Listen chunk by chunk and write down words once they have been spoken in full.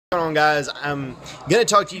What's going on, guys? I'm going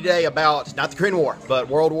to talk to you today about not the Korean War, but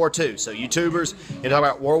World War II. So YouTubers, going to talk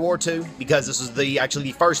about World War II because this was actually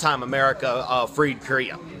the first time America freed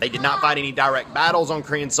Korea. They did not fight any direct battles on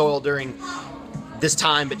Korean soil during this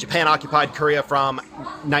time, but Japan occupied Korea from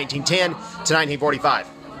 1910 to 1945.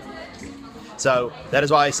 So that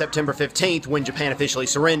is why September 15th, when Japan officially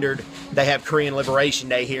surrendered, they have Korean Liberation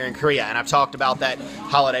Day here in Korea. And I've talked about that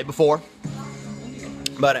holiday before.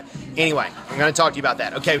 But anyway, I'm going to talk to you about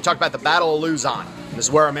that. Okay, we talked about the Battle of Luzon. This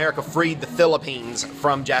is where America freed the Philippines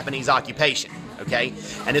from Japanese occupation. Okay,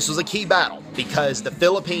 and this was a key battle because the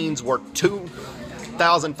Philippines were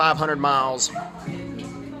 2,500 miles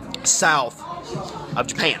south of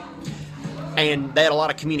Japan. And they had a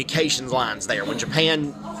lot of communications lines there. When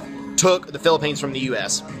Japan took the Philippines from the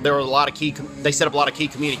U.S., there were a lot of they set up a lot of key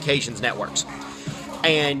communications networks.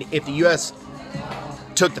 And if the U.S.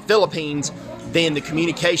 took the Philippines, then the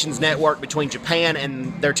communications network between Japan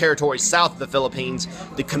and their territories south of the Philippines,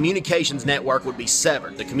 the communications network would be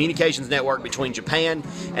severed. The communications network between Japan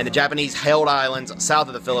and the Japanese held islands south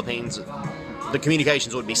of the Philippines, the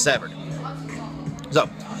communications would be severed. So,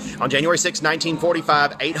 on January 6,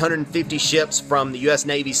 1945, 850 ships from the U.S.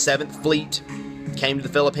 Navy's 7th Fleet came to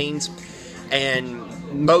the Philippines, and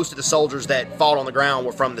most of the soldiers that fought on the ground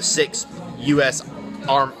were from the 6th U.S.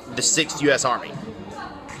 Army.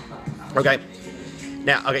 Okay.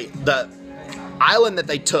 Now, the island that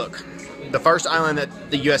they took, the first island that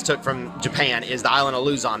the U.S. took from Japan is the island of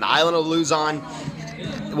Luzon. The island of Luzon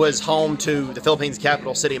was home to the Philippines'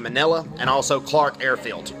 capital city of Manila and also Clark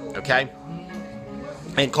Airfield, okay?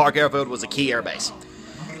 And Clark Airfield was a key air base.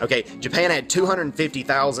 Okay, Japan had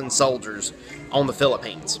 250,000 soldiers on the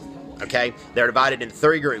Philippines, okay? They're divided into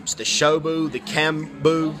 3 groups, the Shobu, the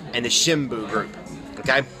Kambu, and the Shimbu group,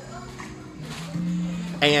 okay?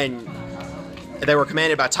 And they were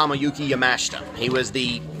commanded by Tomoyuki Yamashita. He was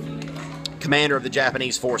the commander of the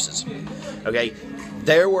Japanese forces. Okay,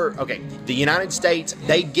 the United States,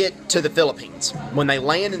 they get to the Philippines. When they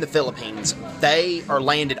land in the Philippines, they are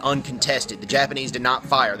landed uncontested. The Japanese did not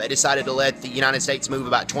fire. They decided to let the United States move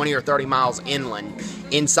about 20 or 30 miles inland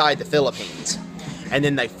inside the Philippines. And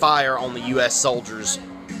then they fire on the U.S. soldiers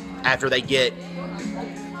after they get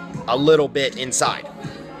a little bit inside.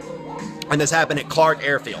 And this happened at Clark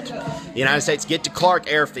Airfield. The United States get to Clark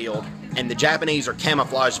Airfield, and the Japanese are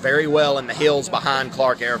camouflaged very well in the hills behind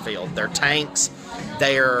Clark Airfield. Their tanks,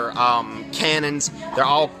 their cannons, they're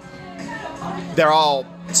all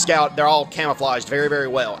camouflaged very, very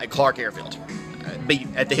well at Clark Airfield,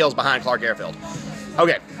 at the hills behind Clark Airfield.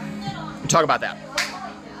 Okay, we'll talk about that.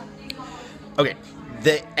 Okay,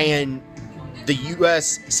 and the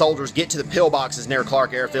U.S. soldiers get to the pillboxes near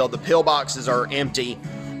Clark Airfield. The pillboxes are empty.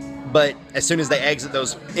 But as soon as they exit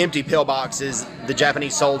those empty pillboxes, the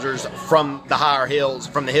Japanese soldiers from the higher hills,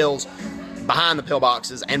 from the hills behind the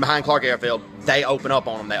pillboxes and behind Clark Airfield, they open up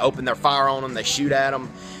on them. They open their fire on them. They shoot at them.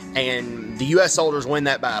 And the U.S. soldiers win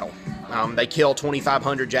that battle. They kill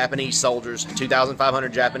 2,500 Japanese soldiers,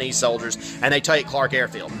 2,500 Japanese soldiers, and they take Clark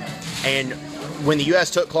Airfield. And when the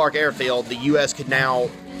U.S. took Clark Airfield, the U.S. could now,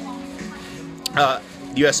 the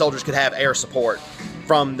U.S. soldiers could have air support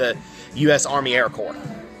from the U.S. Army Air Corps.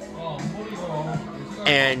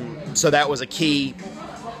 And so that was a key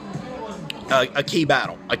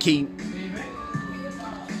battle,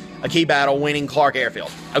 winning Clark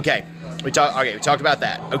Airfield. Okay, we talked about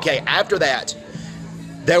that. Okay, after that,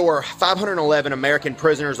 there were 511 American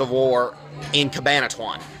prisoners of war in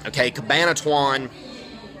Cabanatuan. Okay, Cabanatuan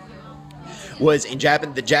was in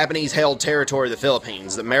the Japanese-held territory of the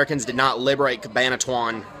Philippines. The Americans did not liberate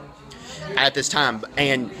Cabanatuan at this time,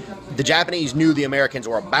 and the Japanese knew the Americans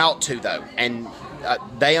were about to, though, and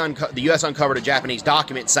the U.S. uncovered a Japanese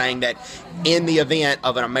document saying that in the event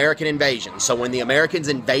of an American invasion, so when the Americans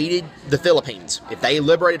invaded the Philippines, if they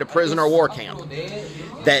liberated a prisoner of war camp,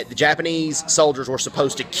 that the Japanese soldiers were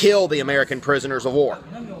supposed to kill the American prisoners of war,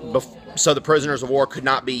 so the prisoners of war could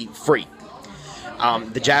not be free.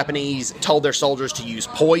 The Japanese told their soldiers to use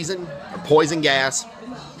poison or poison gas.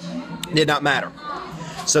 It did not matter.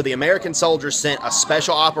 So the American soldiers sent a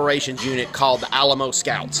special operations unit called the Alamo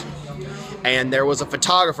Scouts. And there was a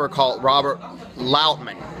photographer called Robert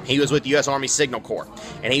Lautman. He was with the U.S. Army Signal Corps.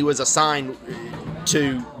 And he was assigned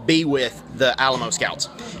to be with the Alamo Scouts.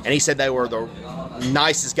 And he said they were the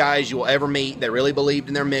nicest guys you will ever meet. They really believed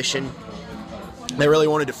in their mission. They really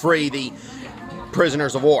wanted to free the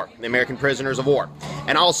prisoners of war, the American prisoners of war.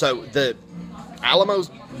 And also, the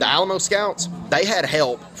Alamo Scouts, they had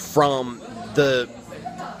help from the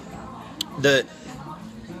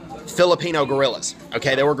Filipino guerrillas.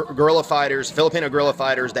 Okay, they were guerrilla fighters, Filipino guerrilla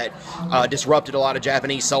fighters that disrupted a lot of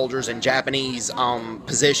Japanese soldiers and Japanese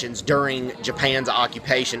positions during Japan's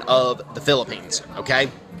occupation of the Philippines. Okay,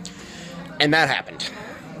 and that happened.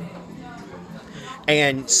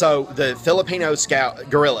 And so the Filipino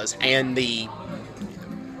guerrillas and the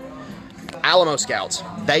Alamo Scouts,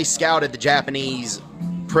 they scouted the Japanese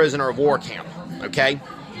prisoner of war camp. Okay,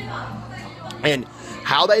 and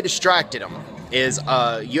how they distracted them is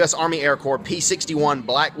a U.S. Army Air Corps P-61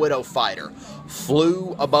 Black Widow fighter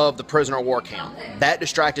flew above the prisoner of war camp. That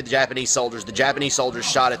distracted the Japanese soldiers. The Japanese soldiers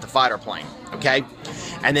shot at the fighter plane, okay?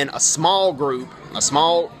 And then a small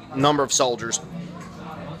number of soldiers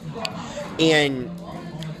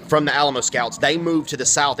from the Alamo Scouts, they moved to the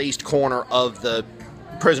southeast corner of the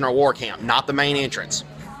prisoner of war camp, not the main entrance.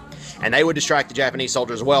 And they would distract the Japanese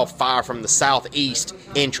soldiers as well, fire from the southeast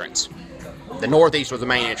entrance. The northeast was the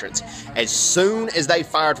main entrance. As soon as they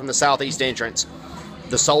fired from the southeast entrance,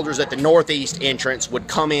 the soldiers at the northeast entrance would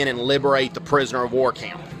come in and liberate the prisoner of war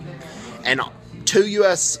camp. And 2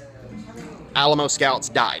 U.S. Alamo Scouts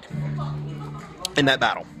died in that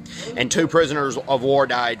battle. And 2 prisoners of war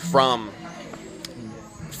died from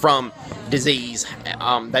disease.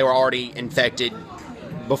 They were already infected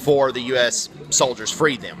before the U.S. soldiers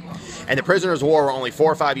freed them. And the prisoners of war were only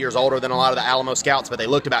 4 or 5 years older than a lot of the Alamo Scouts, but they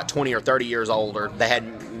looked about 20 or 30 years older. They had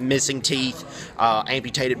missing teeth,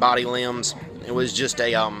 amputated body limbs. It was just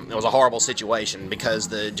it was a horrible situation because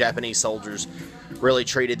the Japanese soldiers really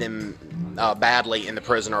treated them badly in the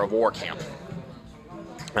prisoner of war camp.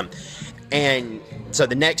 And so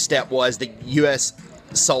the next step was the U.S.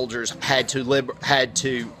 soldiers had to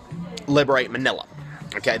liberate Manila.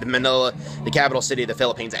 Okay, Manila, the capital city of the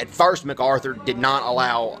Philippines. At first, MacArthur did not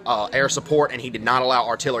allow air support, and he did not allow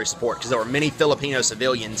artillery support because there were many Filipino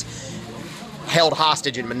civilians held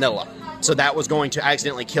hostage in Manila. So that was going to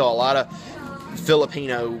accidentally kill a lot of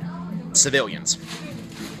Filipino civilians.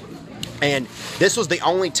 And this was the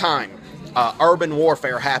only time urban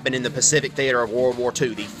warfare happened in the Pacific theater of World War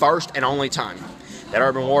II. The first and only time that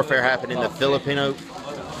urban warfare happened in the Filipino...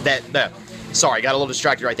 Sorry, got a little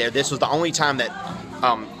distracted right there. This was the only time that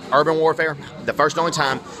urban warfare, the first and only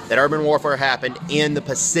time that urban warfare happened in the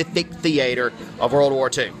Pacific theater of World War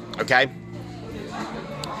II, okay?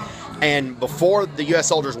 And before the U.S.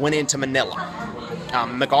 soldiers went into Manila,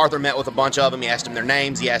 MacArthur met with a bunch of them. He asked them their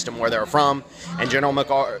names. He asked them where they were from. And General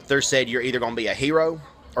MacArthur said, you're either going to be a hero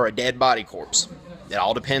or a dead body corpse. It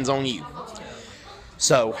all depends on you.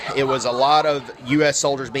 So it was a lot of U.S.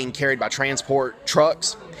 soldiers being carried by transport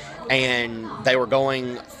trucks, and they were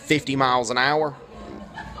going 50 miles an hour,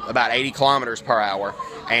 about 80 kilometers per hour.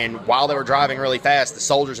 And while they were driving really fast, the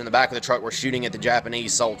soldiers in the back of the truck were shooting at the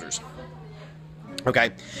Japanese soldiers.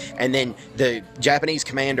 Okay, and then the Japanese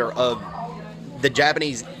commander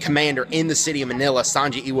in the city of Manila,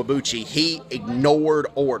 Sanji Iwabuchi, he ignored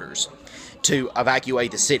orders to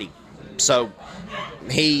evacuate the city. So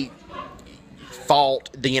he fought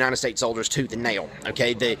the United States soldiers tooth and nail.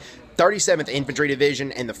 Okay, the 37th Infantry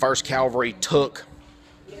Division and the 1st Cavalry took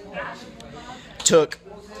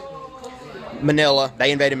Manila.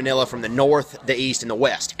 They invaded Manila from the north, the east, and the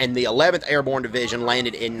west. And the 11th Airborne Division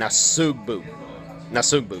landed in Nasugbu.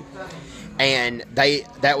 And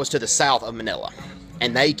that was to the south of Manila.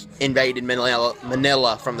 And they invaded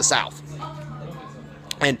Manila from the south.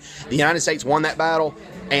 And the United States won that battle.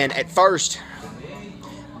 And at first,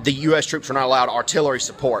 the U.S. troops were not allowed artillery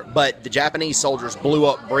support, but the Japanese soldiers blew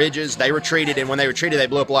up bridges. They retreated, and when they retreated, they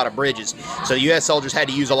blew up a lot of bridges. So the U.S. soldiers had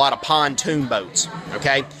to use a lot of pontoon boats,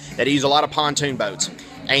 okay? They had to use a lot of pontoon boats.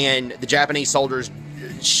 And the Japanese soldiers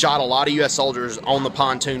shot a lot of U.S. soldiers on the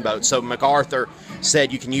pontoon boats. So MacArthur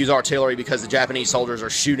said you can use artillery because the Japanese soldiers are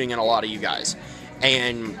shooting at a lot of you guys.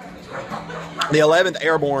 And the 11th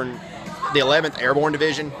Airborne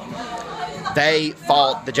Division, they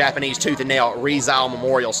fought the Japanese tooth and nail at Rizal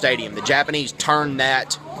Memorial Stadium. The Japanese turned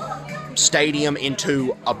that stadium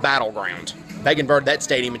into a battleground. They converted that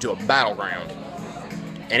stadium into a battleground.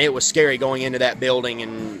 And it was scary going into that building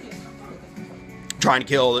and trying to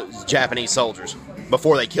kill the Japanese soldiers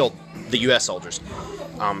before they killed the U.S. soldiers.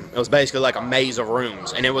 It was basically like a maze of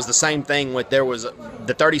rooms. And it was the same thing with the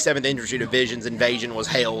 37th Infantry Division's invasion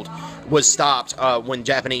was stopped when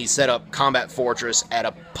Japanese set up combat fortress at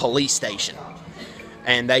a police station.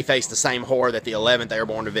 And they faced the same horror that the 11th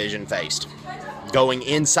Airborne Division faced. Going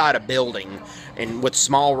inside a building and with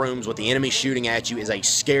small rooms with the enemy shooting at you is a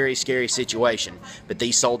scary, scary situation. But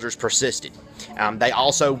these soldiers persisted. They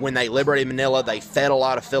also, when they liberated Manila, they fed a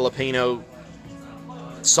lot of Filipino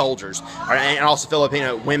soldiers, and also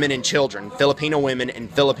Filipino women and children, Filipino women and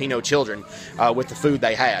Filipino children with the food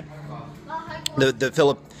they had.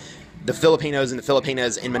 the Filipinos and the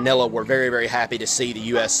Filipinas in Manila were very, very happy to see the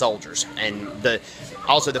U.S. soldiers. And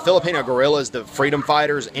also the Filipino guerrillas, the freedom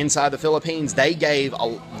fighters inside the Philippines, they gave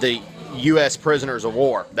the U.S. prisoners of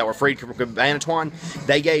war that were freed from Cabanatuan,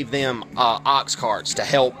 they gave them ox carts to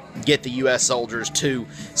help get the U.S. soldiers to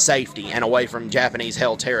safety and away from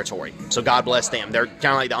Japanese-held territory. So God bless them. They're kind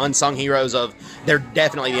of like the unsung heroes of, they're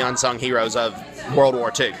definitely the unsung heroes of World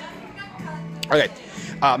War II. Okay.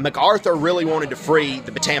 MacArthur really wanted to free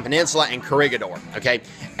the Bataan Peninsula and Corregidor, okay?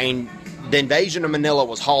 And the invasion of Manila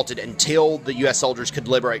was halted until the U.S. soldiers could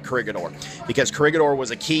liberate Corregidor, because Corregidor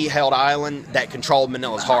was a key held island that controlled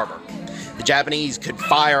Manila's harbor. The Japanese could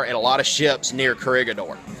fire at a lot of ships near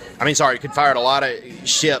Corregidor. Could fire at a lot of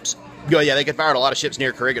ships. Yeah, they could fire at a lot of ships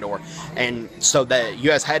near Corregidor. And so the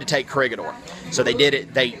U.S. had to take Corregidor. So they did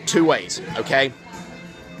it two ways, okay?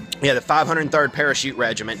 Yeah, the 503rd Parachute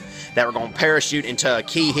Regiment that were going to parachute into a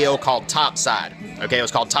key hill called Topside. Okay, it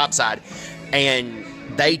was called Topside. And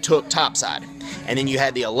they took Topside. And then you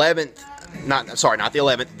had the 11th, not the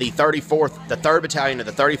 11th, the 34th, the 3rd Battalion of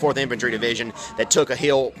the 34th Infantry Division that took a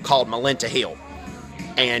hill called Malenta Hill.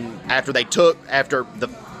 And after the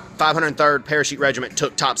 503rd Parachute Regiment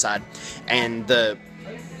took Topside, and the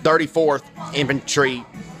 34th Infantry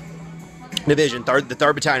Division, the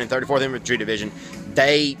 3rd Battalion, 34th Infantry Division,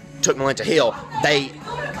 they took Malenta Hill,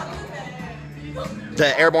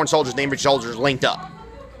 the airborne soldiers and the infantry soldiers linked up,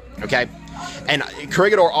 okay? And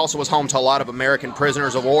Corregidor also was home to a lot of American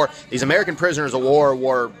prisoners of war. These American prisoners of war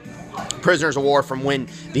were prisoners of war from when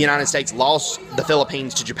the United States lost the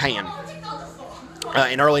Philippines to Japan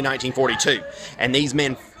in early 1942. And these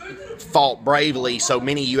men fought bravely so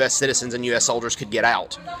many U.S. citizens and U.S. soldiers could get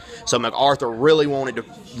out. So MacArthur really wanted to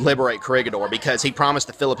liberate Corregidor because he promised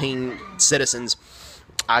the Philippine citizens,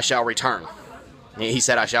 "I shall return." He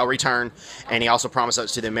said, "I shall return," and he also promised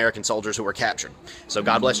those to the American soldiers who were captured. So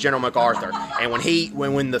God bless General MacArthur. And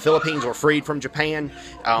when the Philippines were freed from Japan,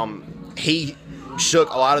 he shook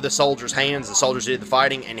a lot of the soldiers' hands. The soldiers did the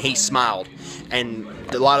fighting, and he smiled. And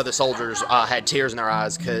a lot of the soldiers had tears in their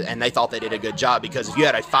eyes, and they thought they did a good job, because if you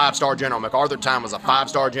had a 5-star general, MacArthur at the time was a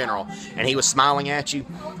 5-star general, and he was smiling at you,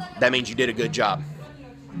 that means you did a good job.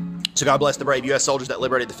 So God bless the brave U.S. soldiers that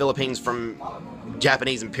liberated the Philippines from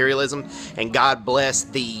Japanese imperialism, and God bless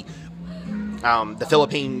the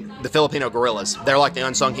Filipino guerrillas. They're like the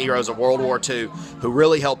unsung heroes of World War II, who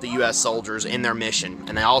really helped the U.S. soldiers in their mission,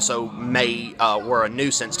 and they also were a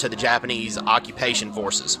nuisance to the Japanese occupation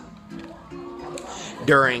forces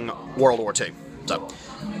during World War II. So,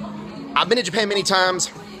 I've been to Japan many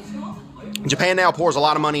times. Japan now pours a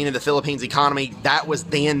lot of money into the Philippines economy. That was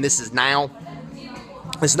then, this is now.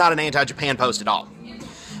 This is not an anti-Japan post at all.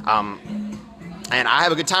 And I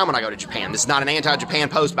have a good time when I go to Japan. This is not an anti-Japan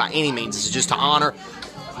post by any means. This is just to honor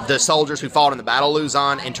the soldiers who fought in the Battle of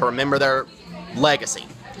Luzon and to remember their legacy.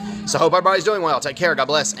 So hope everybody's doing well. Take care. God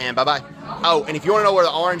bless, and bye-bye. Oh, and if you want to know where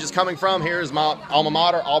the orange is coming from, here's my alma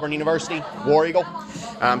mater, Auburn University, War Eagle.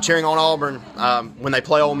 I'm cheering on Auburn when they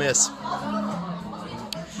play Ole Miss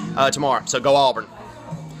tomorrow. So go Auburn.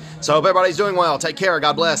 So hope everybody's doing well. Take care.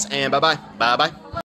 God bless, and bye-bye. Bye-bye.